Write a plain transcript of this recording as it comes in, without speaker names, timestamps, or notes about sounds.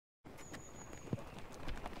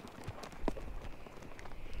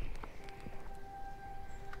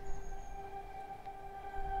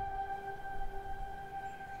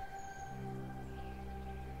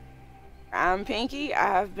I'm Pinky.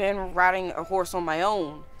 I've been riding a horse on my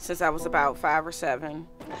own since I was about 5 or 7.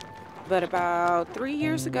 But about 3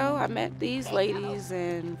 years ago, I met these ladies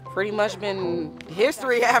and pretty much been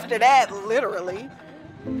history after that, literally.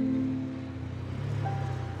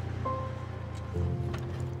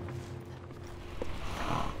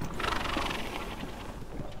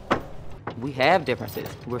 We have differences.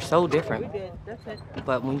 We're so different.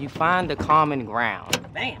 But when you find the common ground,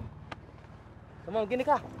 bam! Come on, get in the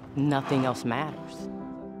car. Nothing else matters.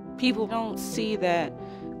 People don't see that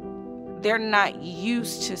they're not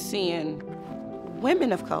used to seeing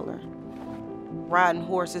women of color riding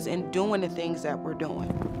horses and doing the things that we're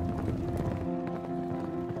doing.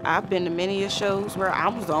 I've been to many shows where I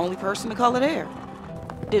was the only person of color there.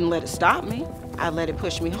 Didn't let it stop me. I let it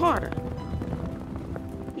push me harder.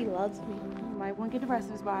 He loves me. Might want to get the rest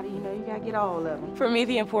of his body, you know, you gotta get all of them. For me,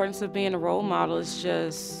 the importance of being a role model is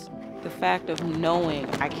just the fact of knowing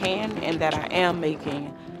I can and that I am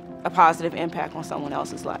making a positive impact on someone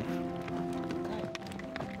else's life.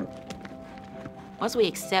 Once we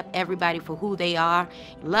accept everybody for who they are,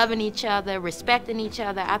 loving each other, respecting each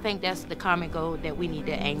other, I think that's the common goal that we need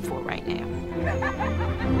to aim for right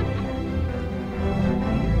now.